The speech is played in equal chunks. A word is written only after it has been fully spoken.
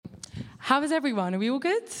How is everyone? Are we all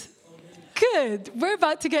good? Good. We're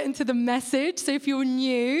about to get into the message. So if you're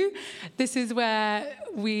new, this is where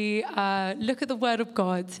we look at the Word of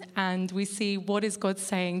God and we see what is God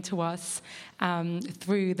saying to us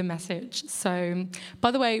through the message. So,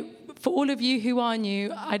 by the way, for all of you who are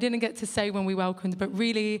new, I didn't get to say when we welcomed, but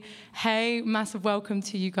really, hey, massive welcome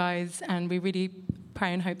to you guys. And we really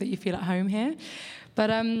pray and hope that you feel at home here. But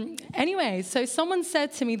anyway, so someone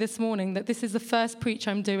said to me this morning that this is the first preach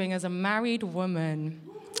I'm doing as a married woman.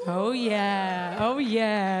 Oh, yeah. Oh,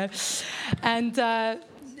 yeah. And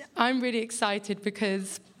I'm really excited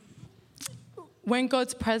because when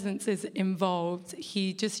God's presence is involved,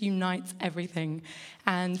 he just unites everything.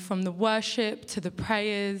 And from the worship to the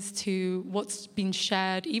prayers to what's been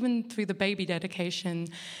shared, even through the baby dedication,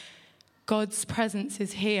 God's presence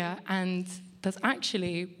is here. And that's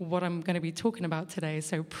actually what I'm going to be talking about today.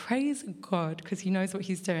 So praise God, because he knows what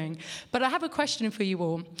he's doing. But I have a question for you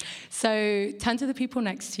all. So turn to the people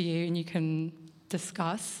next to you and you can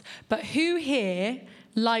discuss. But who here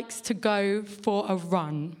likes to go for a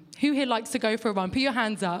run? Who here likes to go for a run? Put your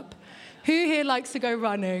hands up. Who here likes to go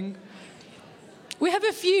running? We have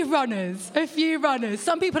a few runners.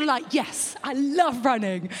 Some people are like, yes, I love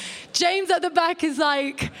running. James at the back is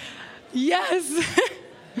like, yes.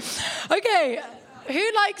 Okay,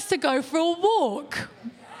 who likes to go for a walk?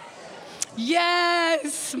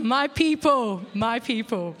 Yes, my people,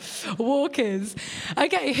 walkers.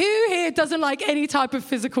 Okay, who here doesn't like any type of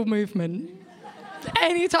physical movement?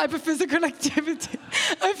 Any type of physical activity?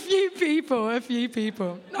 A few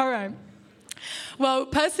people. All right. Well,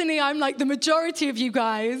 personally, I'm like the majority of you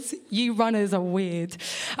guys. You runners are weird.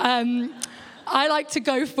 I like to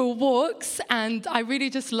go for walks, and I really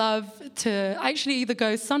just love to actually either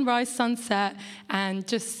go sunrise, sunset, and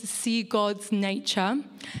just see God's nature,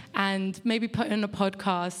 and maybe put in a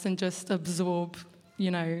podcast and just absorb,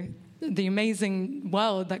 the amazing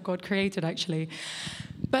world that God created, actually.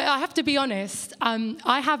 But I have to be honest,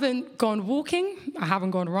 I haven't gone walking, I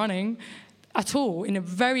haven't gone running at all in a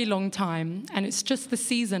very long time, and it's just the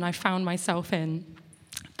season I found myself in.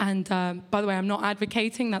 And by the way, I'm not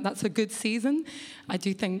advocating that that's a good season. I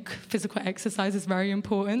do think physical exercise is very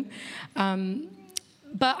important.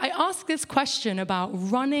 But I asked this question about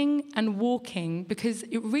running and walking because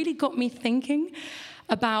it really got me thinking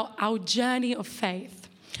about our journey of faith.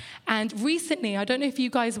 And recently, I don't know if you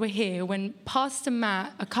guys were here, when Pastor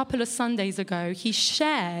Matt, a couple of Sundays ago, he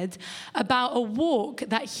shared about a walk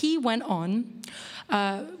that he went on.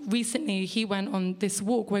 Recently, he went on this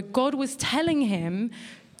walk where God was telling him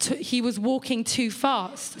he was walking too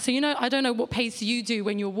fast. So, I don't know what pace you do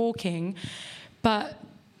when you're walking, but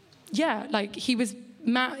yeah, like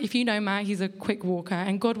Matt, if you know Matt, he's a quick walker,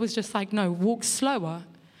 and God was just like, no, walk slower.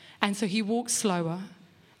 And so he walked slower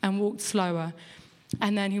and walked slower.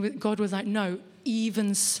 And then God was like, no,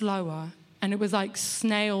 even slower. And it was like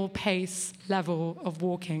snail pace level of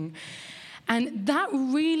walking. And that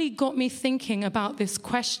really got me thinking about this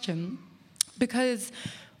question, because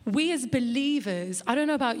we as believers, I don't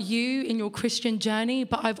know about you in your Christian journey,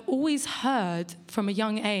 but I've always heard from a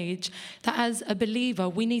young age that as a believer,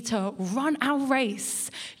 we need to run our race,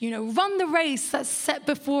 run the race that's set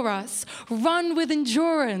before us, run with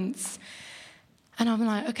endurance. And I'm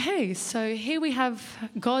like, okay, so here we have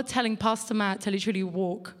God telling Pastor Matt to literally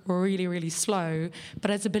walk really, really slow, but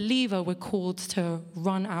as a believer, we're called to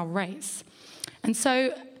run our race. And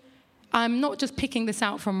so I'm not just picking this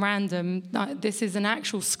out from random. This is an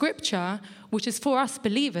actual scripture, which is for us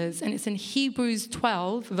believers, and it's in Hebrews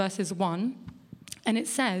 12, verses 1. And it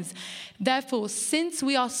says, therefore, since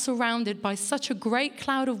we are surrounded by such a great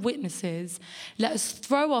cloud of witnesses, let us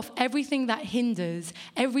throw off everything that hinders,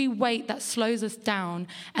 every weight that slows us down,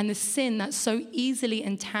 and the sin that so easily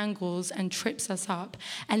entangles and trips us up.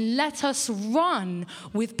 And let us run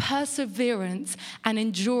with perseverance and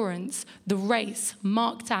endurance the race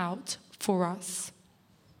marked out for us.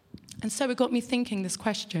 And so it got me thinking this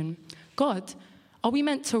question: God, are we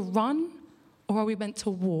meant to run or are we meant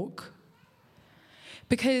to walk?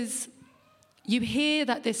 Because you hear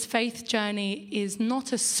that this faith journey is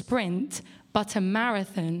not a sprint, but a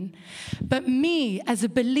marathon. But me, as a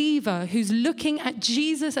believer who's looking at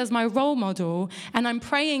Jesus as my role model, and I'm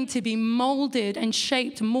praying to be molded and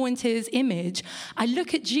shaped more into his image, I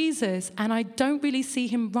look at Jesus and I don't really see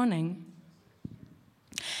him running.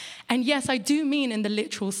 And yes, I do mean in the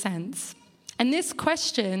literal sense. And this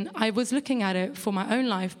question, I was looking at it for my own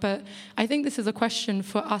life, but I think this is a question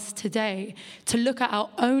for us today, to look at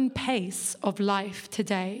our own pace of life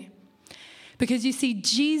today. Because you see,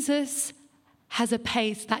 Jesus has a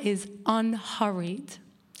pace that is unhurried,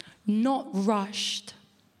 not rushed.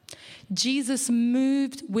 Jesus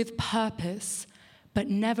moved with purpose, but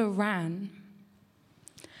never ran.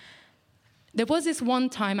 There was this one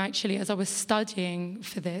time, actually, as I was studying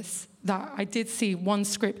for this, that I did see one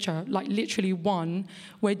scripture, like literally one,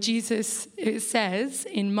 where Jesus, it says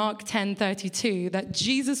in Mark 10:32, that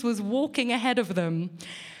Jesus was walking ahead of them.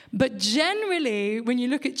 But generally, when you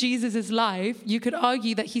look at Jesus' life, you could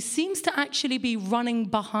argue that he seems to actually be running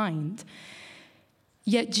behind.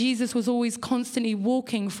 Yet Jesus was always constantly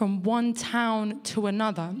walking from one town to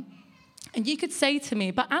another. And you could say to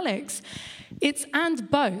me, but Alex, it's and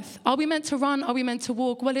both. Are we meant to run? Are we meant to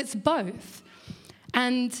walk? Well, it's both.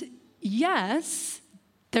 And yes,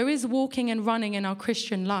 there is walking and running in our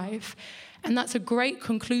Christian life. And that's a great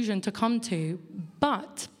conclusion to come to.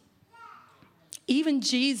 But even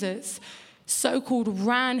Jesus, so-called,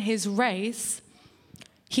 ran his race.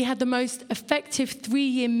 He had the most effective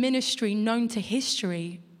 3-year ministry known to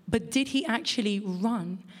history. But did he actually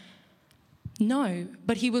run? No,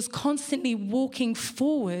 but he was constantly walking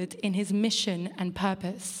forward in his mission and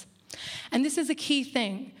purpose. And this is a key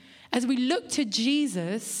thing. As we look to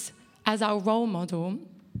Jesus as our role model,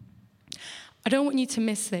 I don't want you to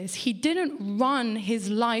miss this. He didn't run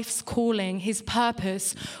his life's calling, his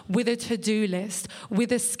purpose, with a to-do list,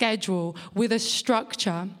 with a schedule, with a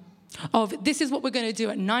structure of this is what we're going to do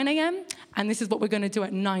at 9 a.m., and this is what we're going to do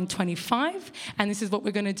at 9:25, and this is what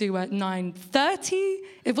we're going to do at 9:30.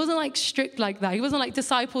 It wasn't like strict like that. He wasn't like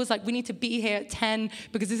disciples, like we need to be here at 10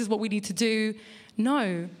 because this is what we need to do.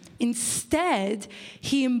 No. Instead,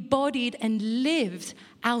 he embodied and lived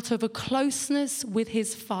out of a closeness with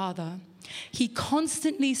his Father. He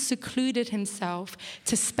constantly secluded himself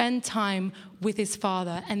to spend time with his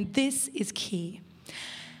Father, and this is key.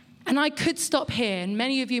 And I could stop here, and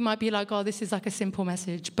many of you might be like, oh, this is like a simple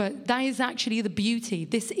message, but that is actually the beauty.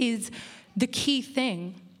 This is the key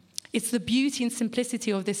thing. It's the beauty and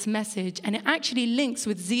simplicity of this message, and it actually links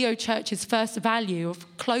with Zeo Church's first value of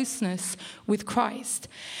closeness with Christ.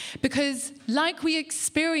 Because like we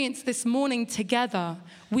experienced this morning together,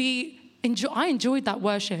 I enjoyed that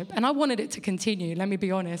worship, and I wanted it to continue, let me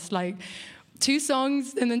be honest. Like, 2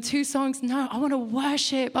 songs and then 2 songs. No, I want to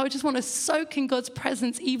worship. I just want to soak in God's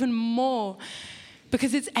presence even more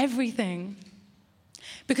because it's everything.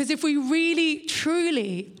 Because if we really,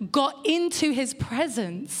 truly got into his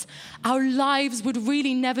presence, our lives would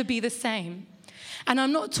really never be the same. And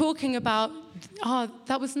I'm not talking about, oh,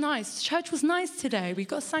 that was nice. Church was nice today. We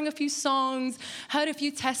sang a few songs, heard a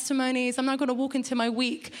few testimonies. I'm not going to walk into my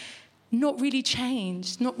week not really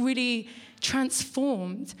changed, not really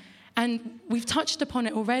transformed. And we've touched upon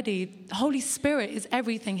it already. The Holy Spirit is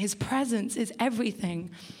everything. His presence is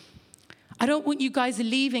everything. I don't want you guys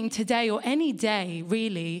leaving today or any day,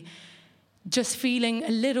 really, just feeling a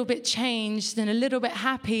little bit changed and a little bit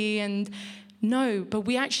happy. And no, but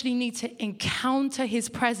we actually need to encounter his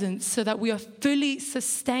presence so that we are fully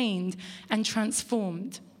sustained and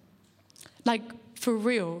transformed. Like, for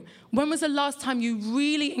real. When was the last time you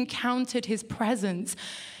really encountered his presence?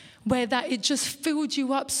 Where that it just filled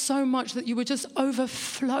you up so much that you were just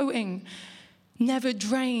overflowing, never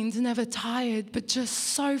drained, never tired, but just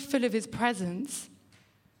so full of his presence.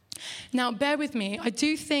 Now, bear with me. I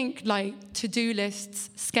do think like to-do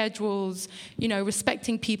lists, schedules,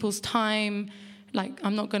 respecting people's time. Like,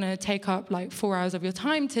 I'm not going to take up like 4 hours of your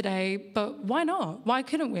time today, but why not? Why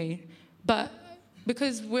couldn't we? But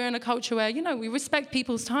because we're in a culture where, we respect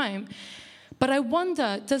people's time. But I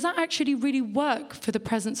wonder, does that actually really work for the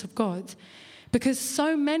presence of God? Because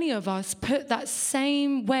so many of us put that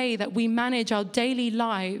same way that we manage our daily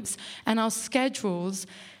lives and our schedules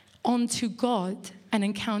onto God and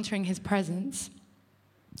encountering his presence.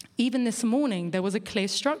 Even this morning, there was a clear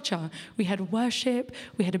structure. We had worship,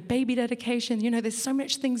 we had a baby dedication. There's so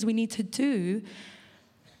much things we need to do.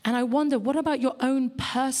 And I wonder, what about your own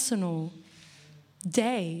personal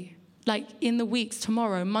day? Like in the weeks,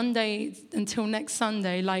 tomorrow, Monday until next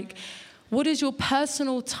Sunday, like what does your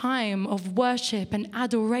personal time of worship and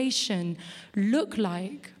adoration look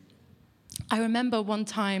like? I remember one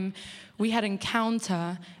time we had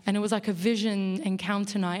encounter, and it was like a vision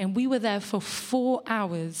encounter night, and we were there for 4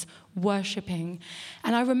 hours worshiping.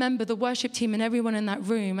 And I remember the worship team and everyone in that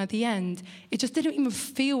room at the end, it just didn't even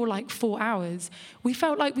feel like 4 hours. We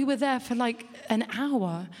felt like we were there for like an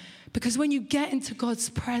hour. Because when you get into God's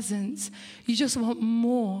presence, you just want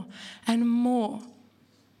more and more.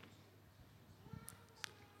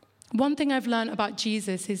 One thing I've learned about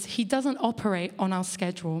Jesus is he doesn't operate on our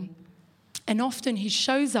schedule. And often he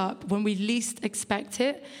shows up when we least expect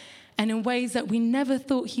it and in ways that we never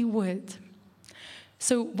thought he would.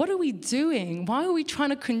 So what are we doing? Why are we trying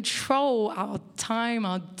to control our time,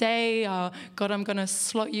 our day, God, I'm going to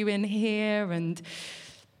slot you in here, and,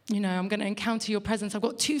 I'm going to encounter your presence. I've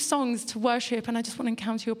got 2 songs to worship, and I just want to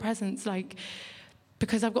encounter your presence,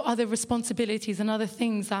 because I've got other responsibilities and other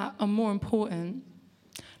things that are more important.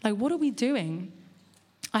 What are we doing?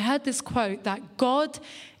 I heard this quote that God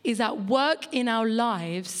is at work in our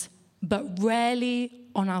lives, but rarely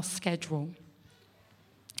on our schedule.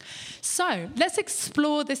 So let's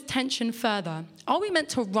explore this tension further. Are we meant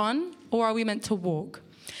to run or are we meant to walk?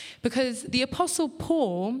 Because the Apostle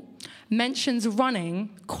Paul mentions running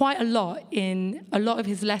quite a lot in a lot of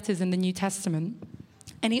his letters in the New Testament.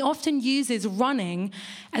 And he often uses running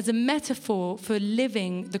as a metaphor for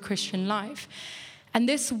living the Christian life. And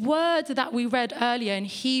this word that we read earlier in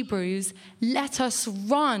Hebrews, let us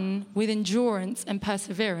run with endurance and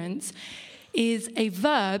perseverance, is a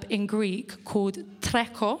verb in Greek called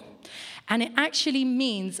treko, and it actually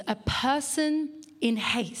means a person in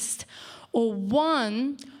haste, or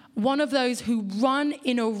one of those who run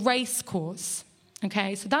in a race course.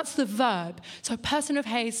 Okay, so that's the verb. So a person of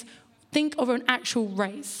haste, think of an actual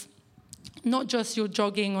race. Not just you're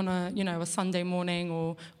jogging on a Sunday morning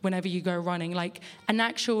or whenever you go running, an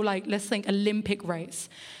actual, let's think Olympic race.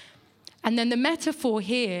 And then the metaphor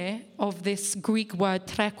here of this Greek word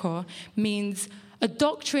treko means a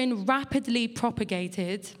doctrine rapidly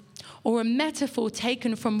propagated, or a metaphor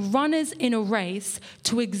taken from runners in a race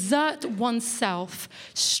to exert oneself,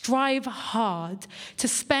 strive hard, to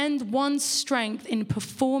spend one's strength in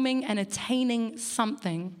performing and attaining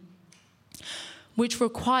something, which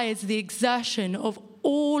requires the exertion of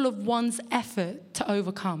all of one's effort to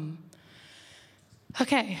overcome.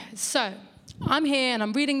 Okay, so I'm here and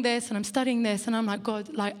I'm reading this and I'm studying this and I'm like, God,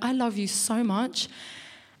 I love you so much.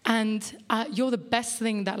 And you're the best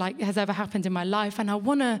thing that has ever happened in my life. And I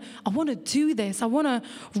wanna do this. I wanna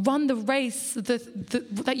run the race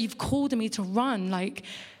that you've called me to run.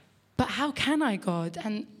 But how can I, God?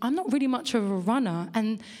 And I'm not really much of a runner.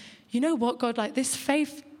 And you know what, God? This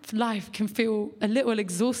faith life can feel a little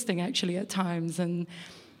exhausting actually at times. And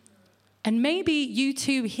maybe you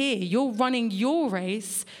too here, you're running your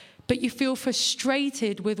race, but you feel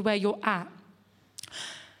frustrated with where you're at.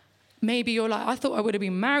 Maybe you're I thought I would have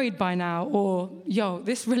been married by now, or,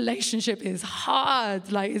 this relationship is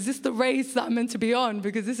hard. Is this the race that I'm meant to be on?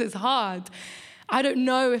 Because this is hard. I don't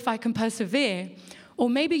know if I can persevere. Or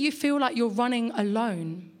maybe you feel like you're running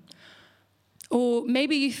alone. Or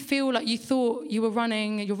maybe you feel like you thought you're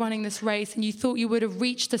running this race, and you thought you would have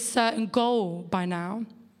reached a certain goal by now.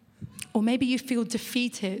 Or maybe you feel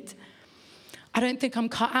defeated. I don't think I'm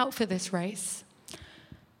cut out for this race.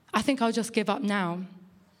 I think I'll just give up now.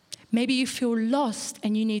 Maybe you feel lost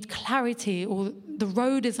and you need clarity, or the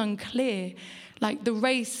road is unclear. The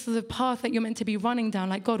race, the path that you're meant to be running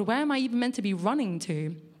down. God, where am I even meant to be running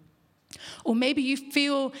to? Or maybe you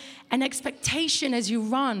feel an expectation as you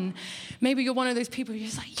run. Maybe you're one of those people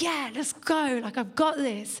who's yeah, let's go. I've got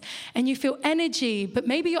this. And you feel energy, but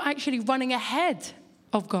maybe you're actually running ahead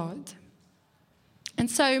of God. And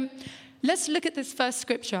so let's look at this first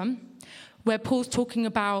scripture where Paul's talking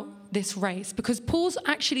about this race, because Paul's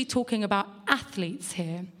actually talking about athletes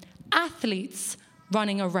here. Athletes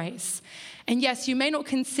running a race. And yes, you may not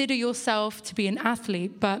consider yourself to be an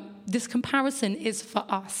athlete, but this comparison is for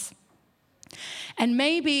us. And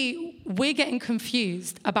maybe we're getting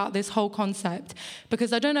confused about this whole concept,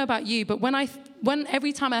 because I don't know about you, but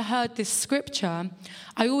every time I heard this scripture,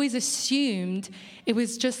 I always assumed it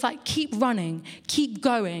was just keep running, keep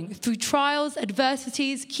going through trials,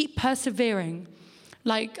 adversities, keep persevering.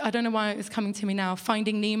 I don't know why it's coming to me now,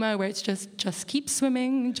 Finding Nemo, where it's just keep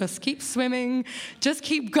swimming, just keep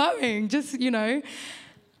going,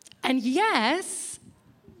 And yes,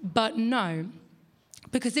 but no.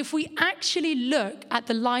 Because if we actually look at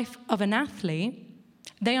the life of an athlete,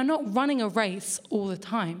 they are not running a race all the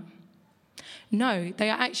time. No, they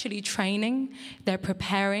are actually training, they're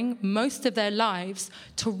preparing most of their lives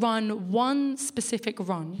to run one specific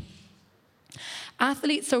run.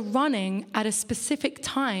 Athletes are running at a specific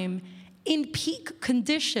time in peak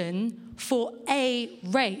condition for a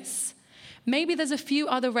race. Maybe there's a few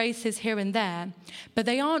other races here and there, but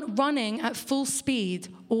they aren't running at full speed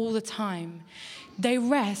all the time. They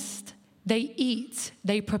rest, they eat,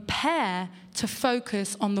 they prepare to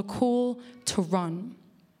focus on the call to run.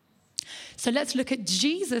 So let's look at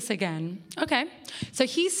Jesus again. Okay, so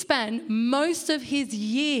he spent most of his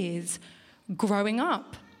years growing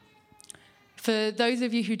up. For those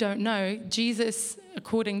of you who don't know, Jesus,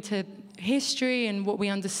 according to history and what we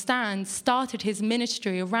understand, started his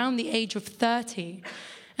ministry around the age of 30.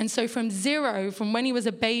 And so from when he was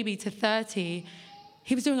a baby to 30,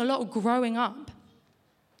 He was doing a lot of growing up.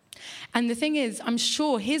 And the thing is, I'm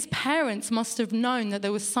sure his parents must have known that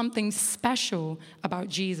there was something special about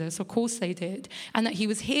Jesus. Of course they did. And that he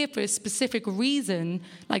was here for a specific reason.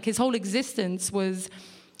 Like his whole existence was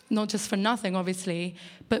not just for nothing, obviously.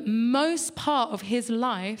 But most part of his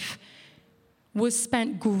life was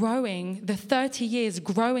spent growing, the 30 years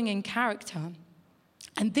growing in character.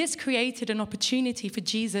 And this created an opportunity for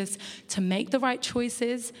Jesus to make the right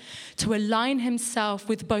choices, to align himself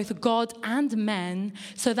with both God and men,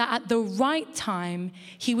 so that at the right time,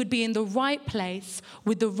 he would be in the right place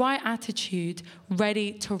with the right attitude,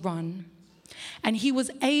 ready to run. And he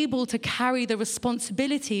was able to carry the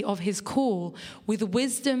responsibility of his call with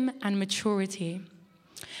wisdom and maturity.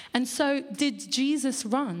 And so, did Jesus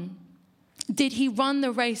run? Did he run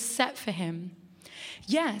the race set for him?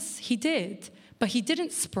 Yes, he did. But he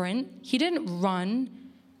didn't sprint, he didn't run,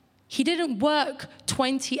 he didn't work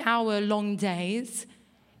 20-hour-long days.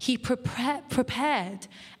 He prepared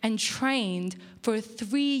and trained for a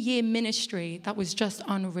 3-year ministry that was just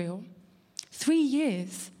unreal. 3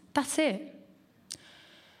 years, that's it.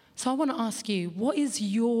 So I want to ask you, what is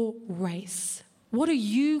your race? What are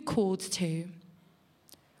you called to?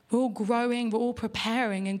 We're all growing, we're all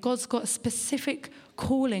preparing, and God's got a specific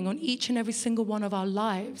calling on each and every single one of our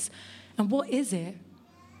lives. And what is it?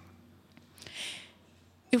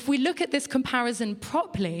 If we look at this comparison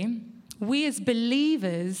properly, we as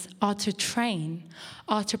believers are to train,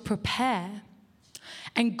 are to prepare,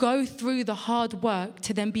 and go through the hard work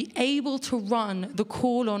to then be able to run the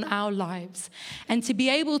call on our lives and to be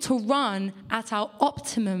able to run at our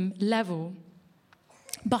optimum level.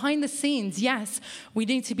 Behind the scenes, yes, we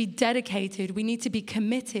need to be dedicated, we need to be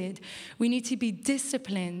committed, we need to be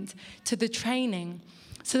disciplined to the training,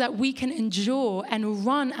 so that we can endure and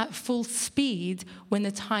run at full speed when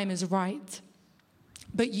the time is right.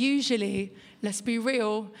 But usually, let's be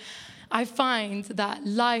real, I find that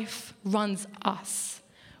life runs us.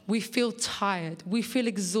 We feel tired, we feel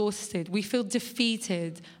exhausted, we feel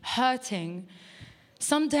defeated, hurting.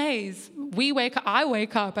 Some days, I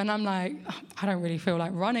wake up and I'm like, I don't really feel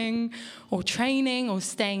like running or training or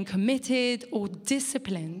staying committed or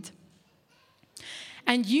disciplined.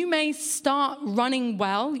 And you may start running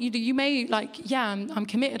well. You may I'm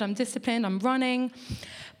committed, I'm disciplined, I'm running.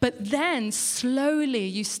 But then slowly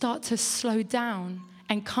you start to slow down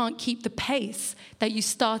and can't keep the pace that you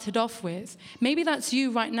started off with. Maybe that's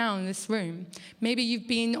you right now in this room. Maybe you've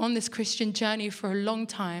been on this Christian journey for a long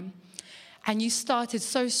time and you started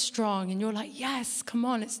so strong and you're like, yes, come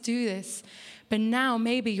on, let's do this. But now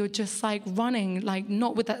maybe you're just like running, like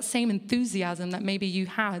not with that same enthusiasm that maybe you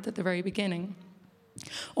had at the very beginning.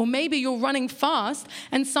 Or maybe you're running fast,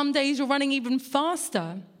 and some days you're running even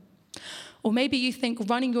faster. Or maybe you think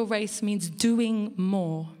running your race means doing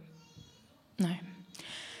more. No.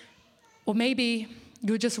 Or maybe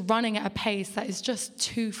you're just running at a pace that is just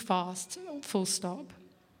too fast, full stop.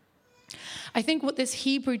 I think what this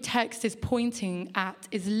Hebrew text is pointing at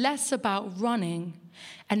is less about running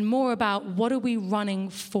and more about what are we running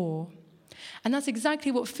for. And that's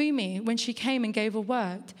exactly what Fumi, when she came and gave a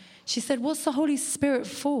word, she said, what's the Holy Spirit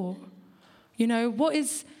for? You know,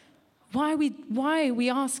 why are we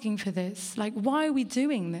asking for this? Like, why are we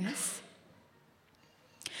doing this?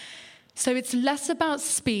 So it's less about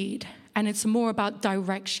speed and it's more about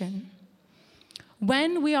direction.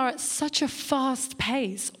 When we are at such a fast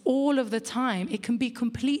pace all of the time, it can be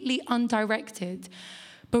completely undirected.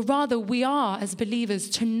 But rather, we are, as believers,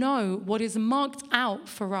 to know what is marked out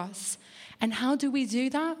for us. And how do we do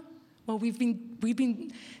that? Well, we've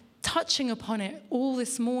been touching upon it all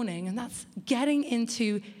this morning, and that's getting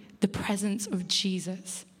into the presence of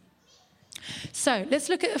Jesus. So let's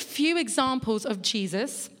look at a few examples of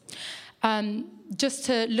Jesus, just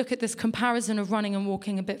to look at this comparison of running and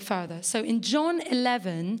walking a bit further. So in John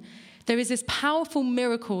 11, there is this powerful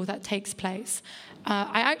miracle that takes place.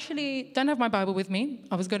 I actually don't have my Bible with me.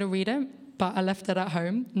 I was going to read it, but I left it at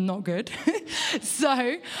home. Not good. So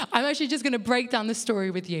I'm actually just going to break down the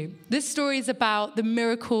story with you. This story is about the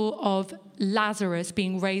miracle of Lazarus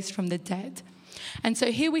being raised from the dead. And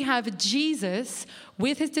so here we have Jesus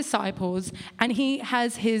with his disciples, and he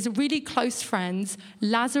has his really close friends,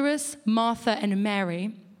 Lazarus, Martha, and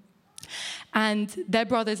Mary. And they're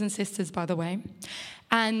brothers and sisters, by the way.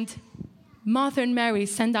 And Martha and Mary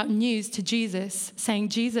send out news to Jesus saying,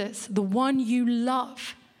 Jesus, the one you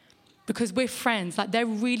love, because we're friends, like they're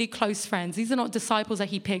really close friends. These are not disciples that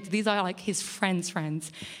he picked. These are like his friends,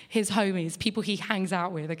 his homies, people he hangs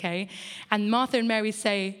out with, okay? And Martha and Mary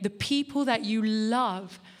say, the people that you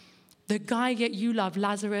love, the guy that you love,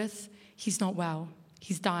 Lazarus, he's not well.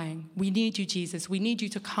 He's dying. We need you, Jesus. We need you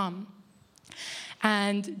to come.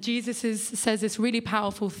 And Jesus says this really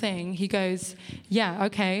powerful thing. He goes, yeah,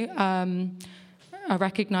 okay, I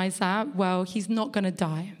recognize that. Well, he's not going to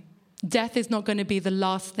die. Death is not going to be the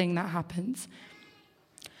last thing that happens.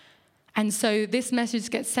 And so this message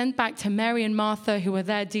gets sent back to Mary and Martha, who are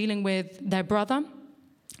there dealing with their brother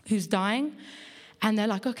who's dying. And they're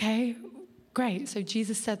like, okay, great. So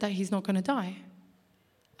Jesus said that he's not going to die.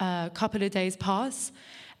 A couple of days pass,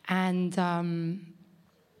 and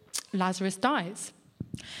Lazarus dies.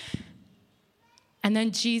 And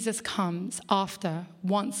then Jesus comes after,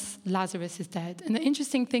 once Lazarus is dead. And the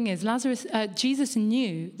interesting thing is, Jesus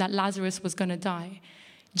knew that Lazarus was going to die.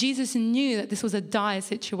 Jesus knew that this was a dire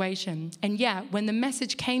situation. And yet, when the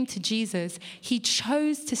message came to Jesus, he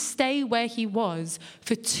chose to stay where he was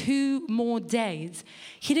for 2 more days.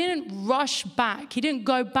 He didn't rush back. He didn't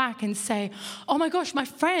go back and say, oh my gosh, my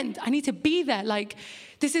friend, I need to be there. Like,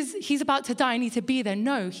 he's about to die, I need to be there.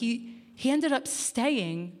 No, he ended up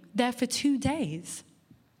staying there for 2 days.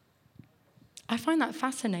 I find that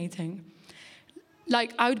fascinating.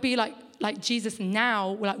 Like, I would be like Jesus,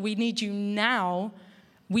 now, like, we need you now.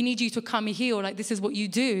 We need you to come here, like this is what you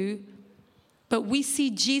do. But we see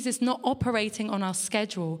Jesus not operating on our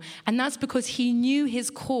schedule. And that's because he knew his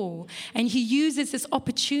call. And he uses this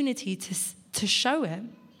opportunity to show it.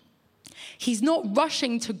 He's not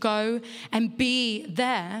rushing to go and be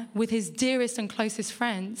there with his dearest and closest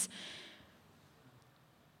friends.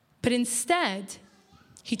 But instead,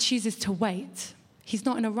 he chooses to wait. He's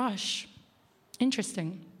not in a rush.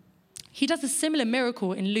 Interesting. He does a similar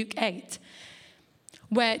miracle in Luke 8.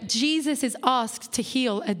 Where Jesus is asked to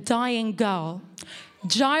heal a dying girl.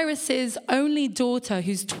 Jairus' only daughter,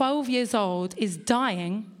 who's 12 years old, is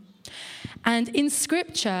dying. And in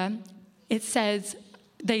scripture, it says,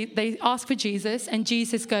 they ask for Jesus, and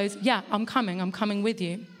Jesus goes, yeah, I'm coming with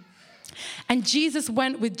you. And Jesus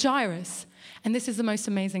went with Jairus. And this is the most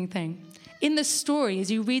amazing thing. In the story,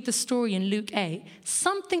 as you read the story in Luke 8,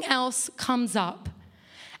 something else comes up.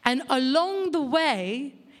 And along the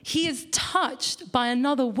way, he is touched by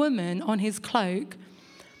another woman on his cloak,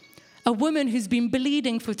 a woman who's been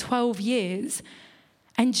bleeding for 12 years,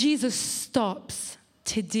 and Jesus stops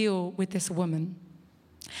to deal with this woman.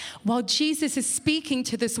 While Jesus is speaking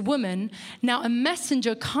to this woman, now a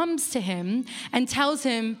messenger comes to him and tells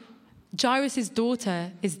him, Jairus'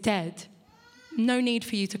 daughter is dead. No need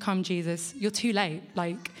for you to come, Jesus. You're too late.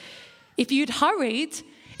 Like, if you'd hurried,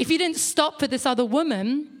 if you didn't stop for this other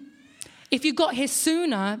woman, if you got here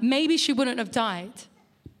sooner, maybe she wouldn't have died.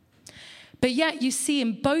 But yet you see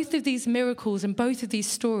in both of these miracles and both of these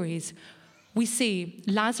stories, we see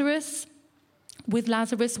Lazarus, with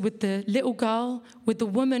the little girl, with the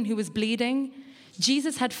woman who was bleeding.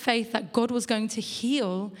 Jesus had faith that God was going to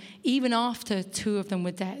heal even after 2 of them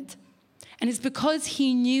were dead. And it's because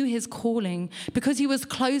he knew his calling, because he was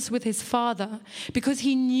close with his Father, because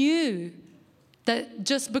he knew that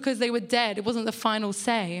just because they were dead, it wasn't the final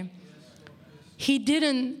say. He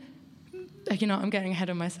didn't, I'm getting ahead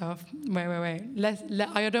of myself. Wait.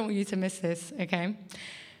 I don't want you to miss this, okay?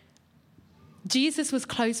 Jesus was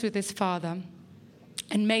close with his Father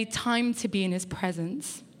and made time to be in his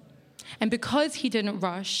presence. And because he didn't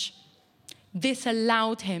rush, this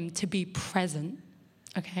allowed him to be present,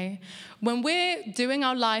 okay? When we're doing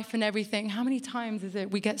our life and everything, how many times is it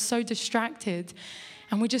we get so distracted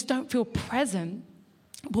and we just don't feel present?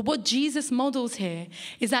 But what Jesus models here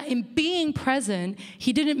is that in being present,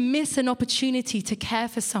 he didn't miss an opportunity to care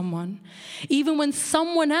for someone. Even when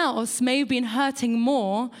someone else may have been hurting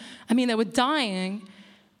more, they were dying.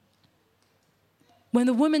 When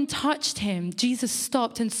the woman touched him, Jesus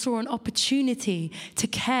stopped and saw an opportunity to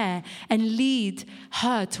care and lead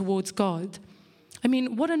her towards God.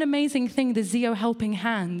 What an amazing thing, the Zeo helping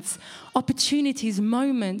hands. Opportunities,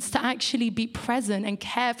 moments to actually be present and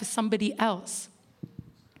care for somebody else.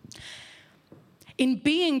 In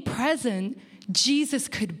being present, Jesus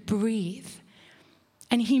could breathe.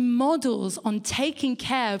 And he models on taking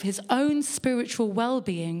care of his own spiritual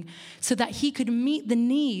well-being so that he could meet the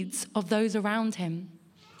needs of those around him.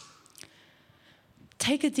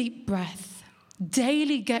 Take a deep breath.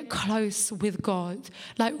 Daily get close with God.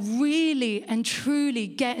 Like really and truly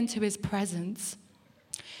get into his presence.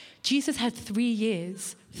 Jesus had 3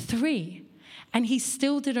 years. 3. And he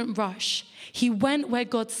still didn't rush. He went where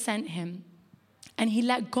God sent him. And he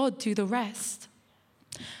let God do the rest.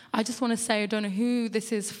 I just want to say, I don't know who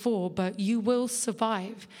this is for, but you will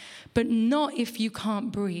survive. But not if you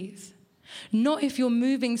can't breathe. Not if you're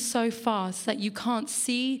moving so fast that you can't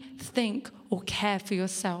see, think, or care for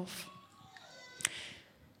yourself.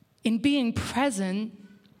 In being present,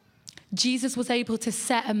 Jesus was able to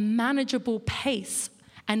set a manageable pace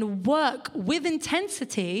and work with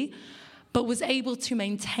intensity, but was able to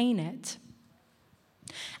maintain it.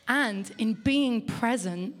 And in being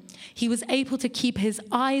present, he was able to keep his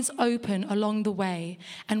eyes open along the way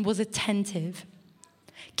and was attentive,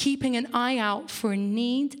 keeping an eye out for a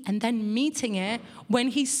need and then meeting it when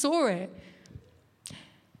he saw it.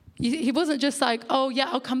 He wasn't just like, oh, yeah,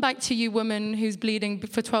 I'll come back to you, woman who's bleeding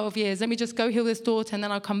for 12 years. Let me just go heal this daughter and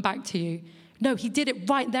then I'll come back to you. No, he did it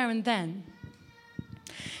right there and then.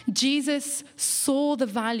 Jesus saw the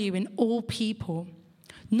value in all people,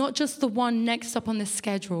 not just the one next up on the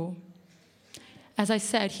schedule. As I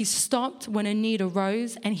said, he stopped when a need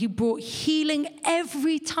arose and he brought healing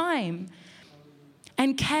every time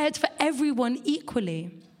and cared for everyone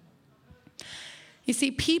equally. You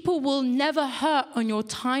see, people will never hurt on your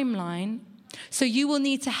timeline, so you will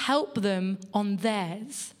need to help them on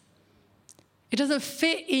theirs. It doesn't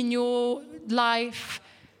fit in your life.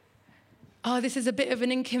 Oh, this is a bit of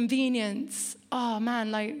an inconvenience. Oh,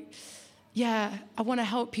 man, yeah, I want to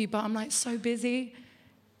help you, but I'm so busy.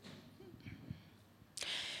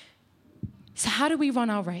 So how do we run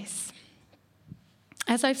our race?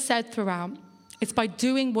 As I've said throughout, it's by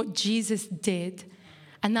doing what Jesus did,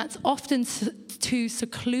 and that's often to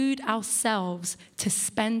seclude ourselves to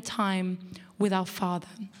spend time with our Father.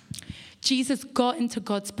 Jesus got into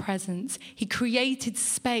God's presence. He created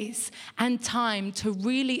space and time to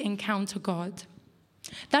really encounter God.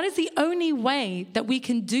 That is the only way that we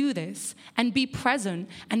can do this and be present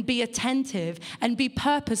and be attentive and be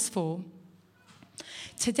purposeful.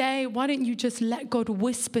 Today, why don't you just let God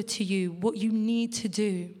whisper to you what you need to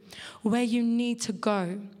do, where you need to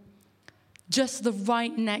go, just the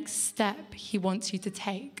right next step he wants you to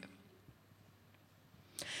take.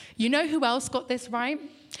 You know who else got this right?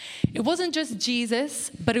 It wasn't just Jesus,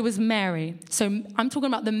 but it was Mary. So I'm talking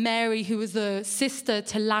about the Mary who was the sister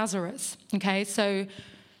to Lazarus. Okay, so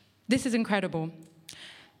this is incredible.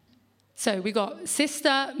 So we got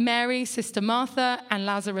Sister Mary, Sister Martha, and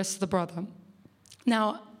Lazarus, the brother.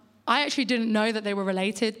 Now, I actually didn't know that they were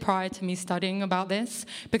related prior to me studying about this,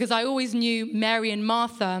 because I always knew Mary and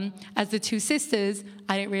Martha as the two sisters.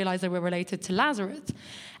 I didn't realize they were related to Lazarus.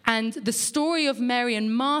 And the story of Mary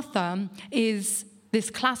and Martha is this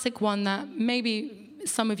classic one that maybe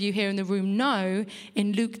some of you here in the room know,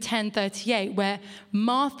 in Luke 10:38, where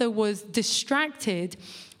Martha was distracted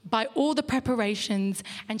by all the preparations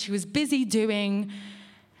and she was busy doing,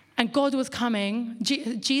 and God was coming,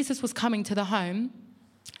 Jesus was coming to the home,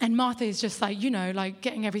 and Martha is just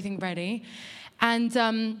getting everything ready. And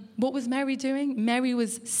what was Mary doing? Mary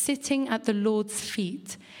was sitting at the Lord's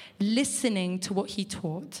feet, listening to what he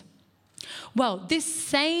taught. Well, this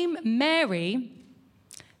same Mary,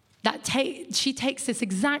 she takes this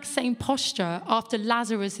exact same posture after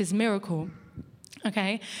Lazarus' miracle.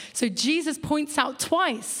 Okay? So Jesus points out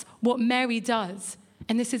twice what Mary does.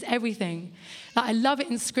 And this is everything. I love it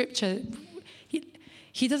in Scripture.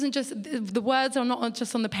 He doesn't just, the words are not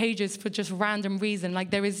just on the pages for just random reason.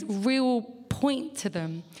 There is real point to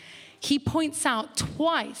them. He points out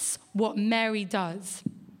twice what Mary does.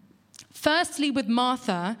 Firstly, with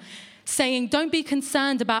Martha, saying, don't be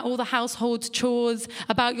concerned about all the household chores,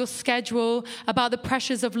 about your schedule, about the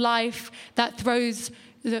pressures of life that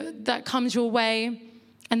comes your way,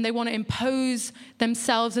 and they want to impose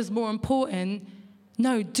themselves as more important.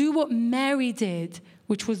 No, do what Mary did,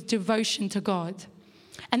 which was devotion to God.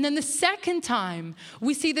 And then the second time,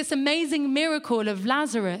 we see this amazing miracle of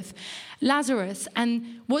Lazarus.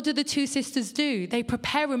 And what do the two sisters do? They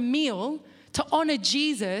prepare a meal to honor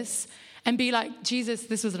Jesus and be like, Jesus,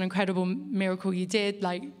 this was an incredible miracle you did.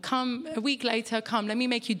 Come a week later, come, let me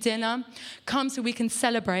make you dinner. Come so we can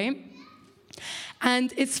celebrate.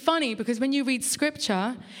 And it's funny because when you read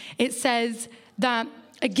Scripture, it says that,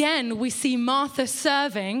 again, we see Martha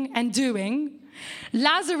serving and doing.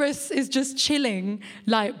 Lazarus is just chilling,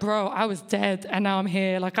 bro, I was dead and now I'm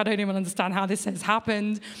here. I don't even understand how this has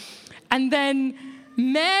happened. And then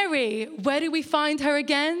Mary, where do we find her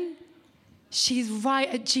again? She's right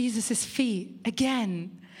at Jesus' feet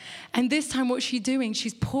again. And this time what she's doing,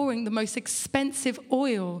 she's pouring the most expensive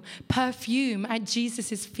oil, perfume at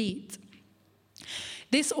Jesus' feet.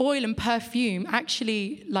 This oil and perfume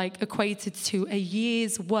actually equated to a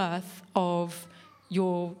year's worth of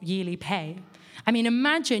your yearly pay. I mean,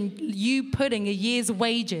 imagine you putting a year's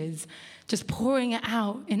wages, just pouring it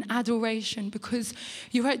out in adoration because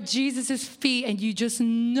you're at Jesus' feet and you just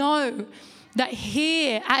know that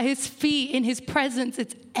here at his feet, in his presence,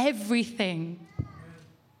 it's everything.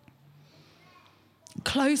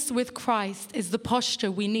 Close with Christ is the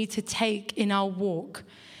posture we need to take in our walk,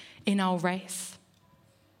 in our race.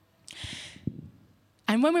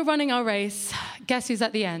 And when we're running our race, Guess who's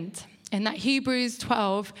at the end? In that Hebrews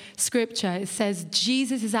 12 scripture, it says,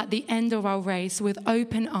 Jesus is at the end of our race with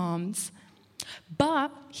open arms.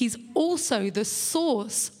 But he's also the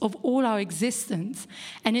source of all our existence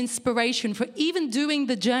and inspiration for even doing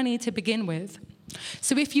the journey to begin with.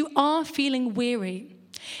 So if you are feeling weary,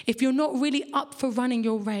 if you're not really up for running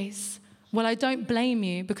your race, well, I don't blame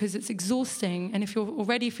you because it's exhausting. And if you're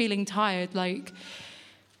already feeling tired,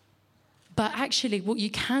 but actually what you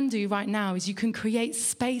can do right now is you can create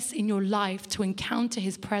space in your life to encounter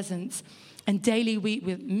his presence and daily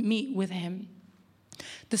meet with him.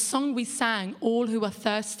 The song we sang, All Who Are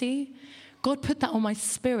Thirsty, God put that on my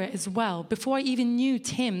spirit as well, before I even knew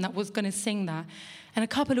Tim that was going to sing that. And a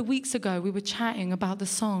couple of weeks ago, we were chatting about the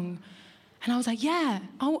song. And I was like,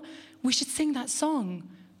 we should sing that song.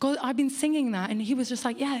 God, I've been singing that. And he was just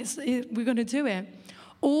like, we're going to do it.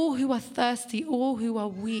 All who are thirsty, all who are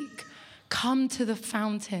weak, come to the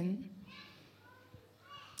fountain.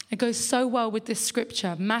 It goes so well with this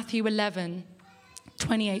scripture, Matthew 11,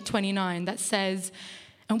 28, 29, that says,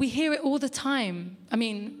 and we hear it all the time. I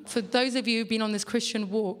mean, for those of you who've been on this Christian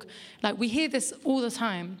walk, we hear this all the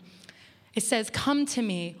time. It says, come to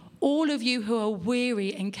me, all of you who are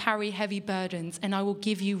weary and carry heavy burdens, and I will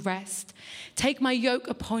give you rest. Take my yoke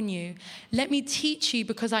upon you. Let me teach you,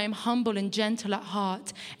 because I am humble and gentle at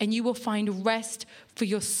heart, and you will find rest for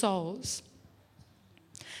your souls.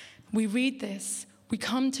 We read this, we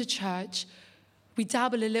come to church, we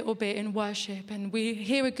dabble a little bit in worship, and we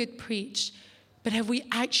hear a good preach, but have we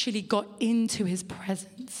actually got into his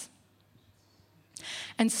presence?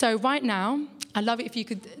 And so right now, I love it if you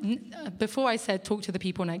could, before I said talk to the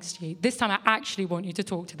people next to you, this time I actually want you to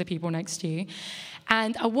talk to the people next to you.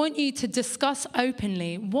 And I want you to discuss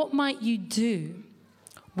openly, what might you do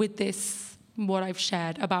with this, what I've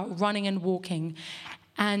shared about running and walking,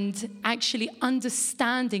 and actually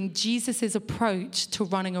understanding Jesus' approach to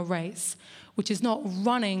running a race, which is not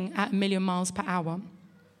running at 1,000,000 miles per hour.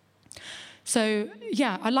 So,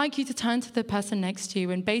 I'd like you to turn to the person next to you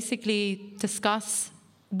and basically discuss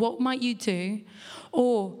what might you do,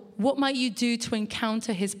 or what might you do to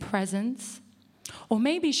encounter his presence, or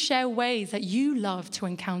maybe share ways that you love to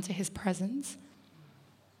encounter his presence.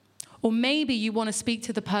 Or maybe you want to speak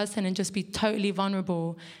to the person and just be totally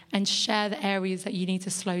vulnerable and share the areas that you need to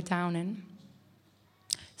slow down in.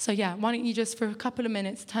 So why don't you just for a couple of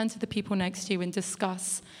minutes turn to the people next to you and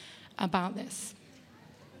discuss about this.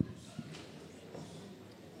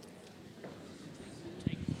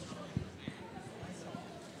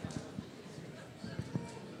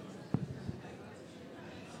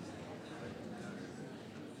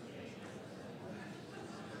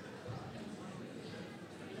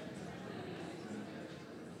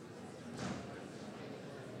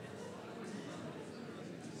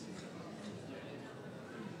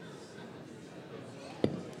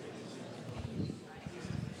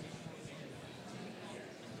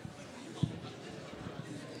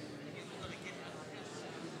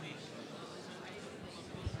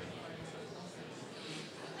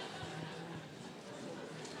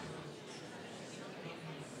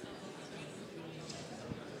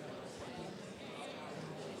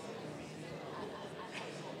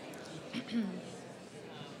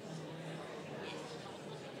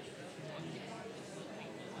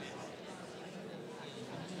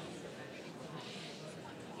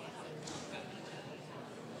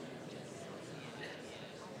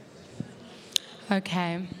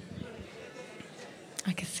 Okay.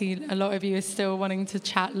 I can see a lot of you are still wanting to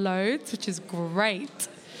chat loads, which is great.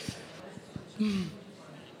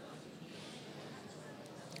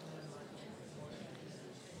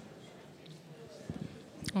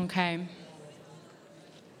 Okay.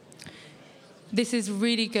 This is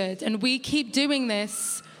really good. And we keep doing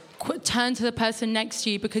this, turn to the person next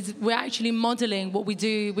to you, because we're actually modeling what we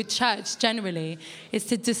do with church generally. It's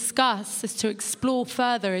to discuss, it's to explore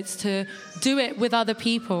further, it's to do it with other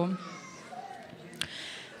people.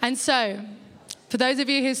 And so, for those of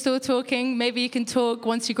you who are still talking, maybe you can talk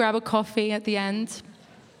once you grab a coffee at the end.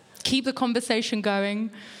 Keep the conversation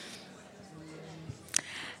going.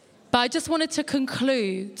 But I just wanted to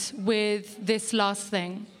conclude with this last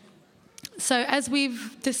thing. So as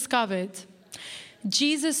we've discovered,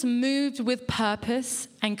 Jesus moved with purpose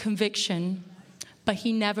and conviction, but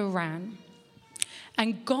he never ran.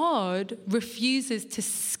 And God refuses to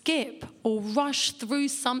skip or rush through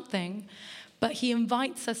something, but he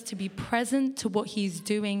invites us to be present to what he's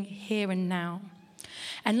doing here and now.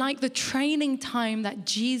 And like the training time that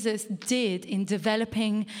Jesus did in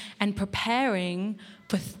developing and preparing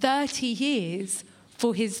for 30 years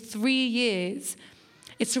for his 3 years,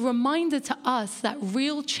 it's a reminder to us that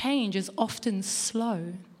real change is often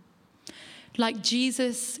slow. like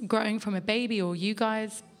Jesus growing from a baby, or you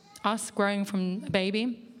guys, us growing from a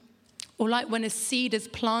baby, or like when a seed is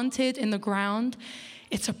planted in the ground,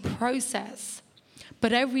 it's a process.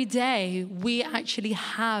 But every day, we actually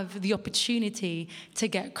have the opportunity to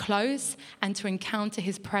get close and to encounter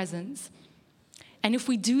his presence. And if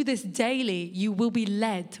we do this daily, you will be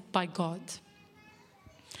led by God.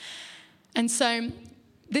 And so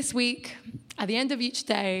this week, at the end of each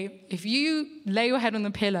day, if you lay your head on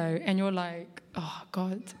the pillow and you're like, oh,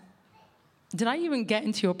 God, did I even get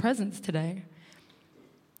into your presence today?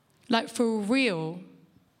 Like, for real,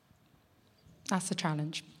 that's a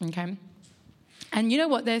challenge, okay? And you know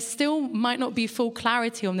what? There still might not be full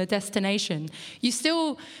clarity on the destination. You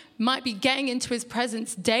still might be getting into his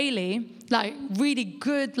presence daily, like really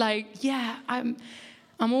good, like, yeah, I'm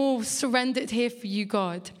all surrendered here for you,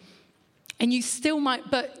 God. And you still might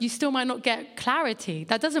not get clarity.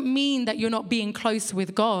 That doesn't mean that you're not being close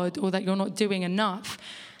with God or that you're not doing enough.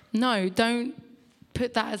 No, don't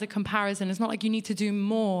put that as a comparison. It's not like you need to do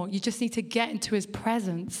more. You just need to get into his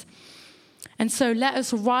presence. And so let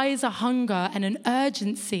us rise a hunger and an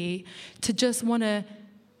urgency to just want to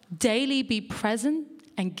daily be present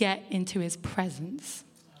and get into his presence.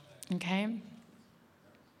 Okay?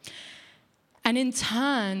 And in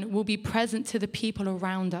turn, we'll be present to the people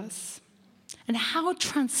around us. And how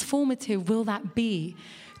transformative will that be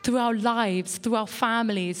through our lives, through our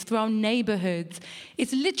families, through our neighborhoods?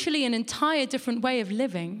 It's literally an entire different way of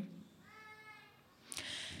living.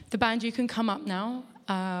 The band, you can come up now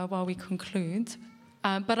while we conclude.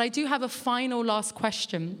 But I do have a final last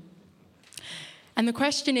question. And the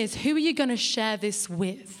question is, who are you going to share this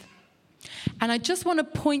with? And I just want to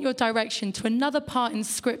point your direction to another part in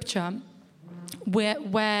Scripture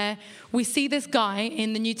where we see this guy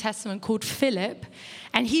in the New Testament called Philip,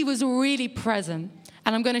 and he was really present.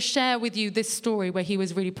 And I'm going to share with you this story where he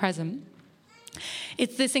was really present.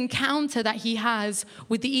 It's this encounter that he has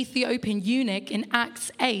with the Ethiopian eunuch in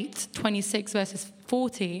Acts 8:26 verses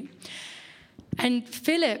 40. And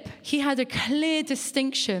Philip, he had a clear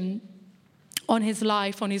distinction on his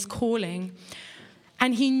life, on his calling.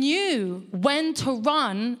 And he knew when to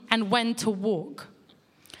run and when to walk.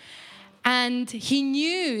 And he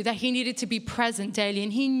knew that he needed to be present daily,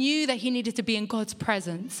 and he knew that he needed to be in God's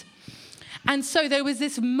presence. And so there was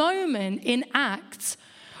this moment in Acts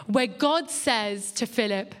where God says to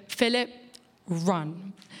Philip, Philip,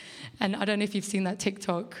 run. And I don't know if you've seen that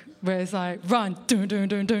TikTok where it's like, run, dun, dun,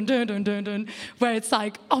 dun, dun, dun, dun, dun, dun, where it's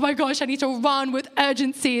like, oh my gosh, I need to run with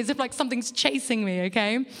urgency as if like something's chasing me,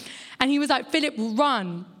 okay? And he was like, Philip,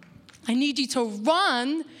 run. I need you to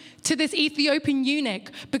run to this Ethiopian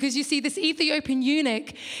eunuch, because you see, this Ethiopian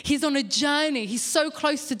eunuch, he's on a journey. He's so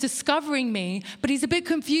close to discovering me, but he's a bit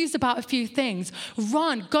confused about a few things.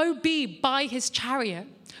 Run, go be by his chariot.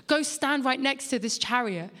 Go stand right next to this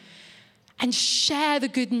chariot and share the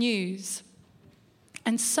good news.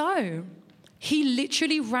 And so he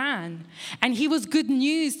literally ran, and he was good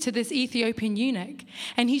news to this Ethiopian eunuch.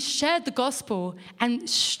 And he shared the gospel and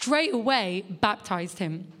straight away baptized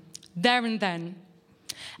him there and then.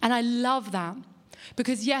 And I love that,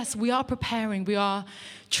 because yes, we are preparing, we are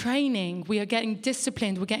training, we are getting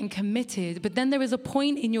disciplined, we're getting committed, but then there is a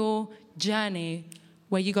point in your journey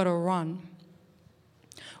where you got to run.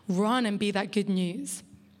 Run and be that good news.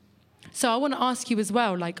 So I want to ask you as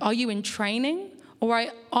well, like, are you in training, or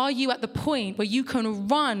are you at the point where you can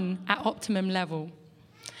run at optimum level?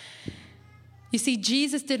 You see,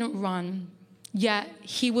 Jesus didn't run, yet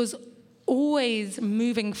he was always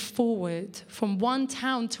moving forward from one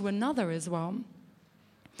town to another as well.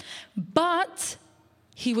 But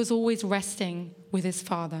he was always resting with his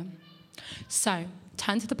Father. So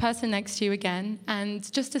turn to the person next to you again and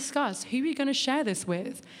just discuss, who are you going to share this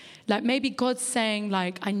with? Like, maybe God's saying,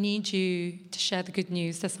 like, I need you to share the good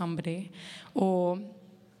news to somebody. Or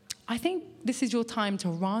I think this is your time to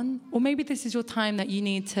run. Or maybe this is your time that you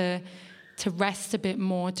need to rest a bit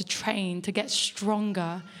more, to train, to get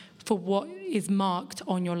stronger for what is marked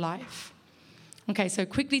on your life. Okay, so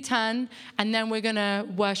quickly turn, and then we're going to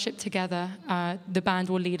worship together. The band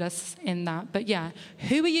will lead us in that. But yeah,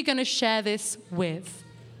 who are you going to share this with?